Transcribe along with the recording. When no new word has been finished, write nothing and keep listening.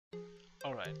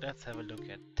Alright, let's have a look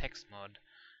at Texmod,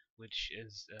 which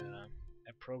is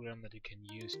a program that you can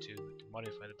use to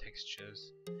modify the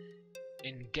textures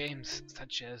in games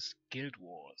such as Guild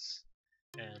Wars.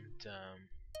 And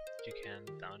you can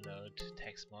download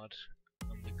Texmod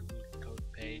on the Google code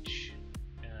page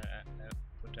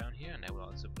put down here, and I will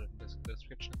also put it in the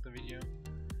description of the video.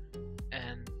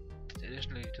 And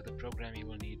additionally to the program you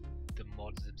will need the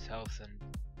mods themselves, and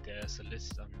there's a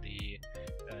list on the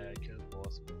Guild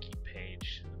Wars wiki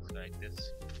page. Looks like this.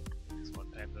 This is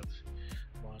what type of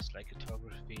mods like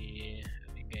Cartography,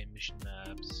 Ingame Mission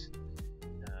Maps,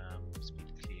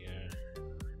 Speed Clear,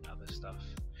 and other stuff.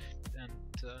 And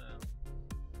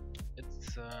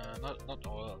it's not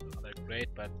all are that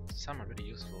great, but some are really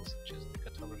useful, such as the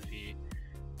Cartography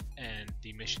and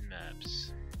the Mission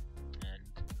Maps.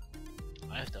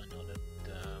 And I've downloaded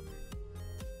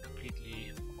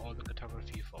completely all the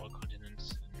cartography for all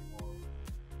continents and all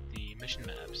the mission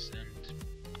maps, and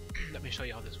let me show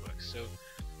you how this works. So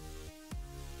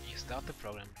you start the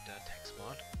program with the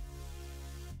Texmod,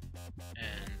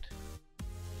 and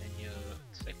then you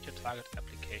select your target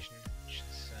application, which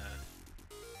is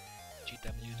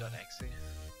gw.exe,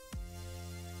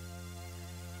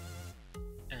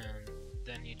 and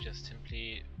then you just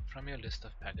simply, from your list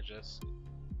of packages,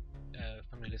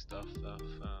 from your list of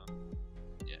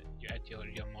you add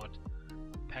your mod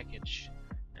package,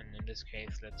 and in this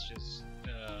case let's just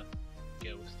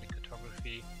go with the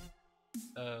cartography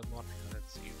mod, because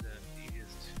that's the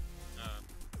easiest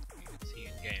you can see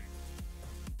in game.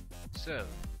 So,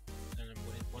 and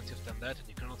once you've done that, and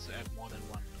you can also add more than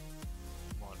one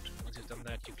mod. Once you've done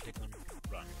that, you click on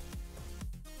run.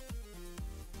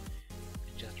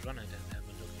 You just run it and have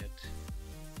a look at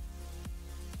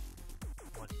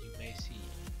what you may see.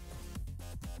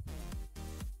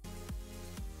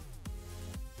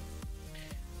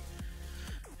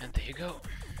 And there you go.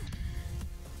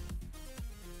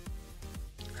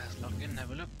 Let's log in and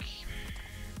have a look.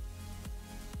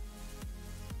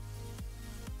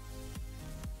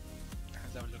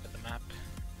 Let's have a look at the map,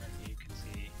 and you can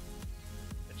see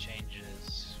the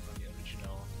changes from the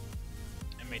original.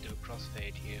 I made a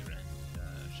crossfade here and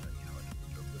show you how it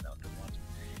would look without the mod.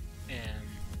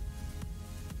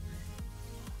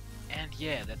 And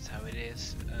yeah, that's how it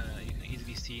is. You can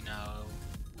easily see now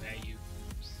where you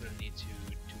still need to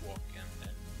walk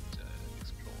and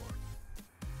explore,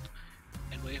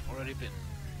 and where you've already been.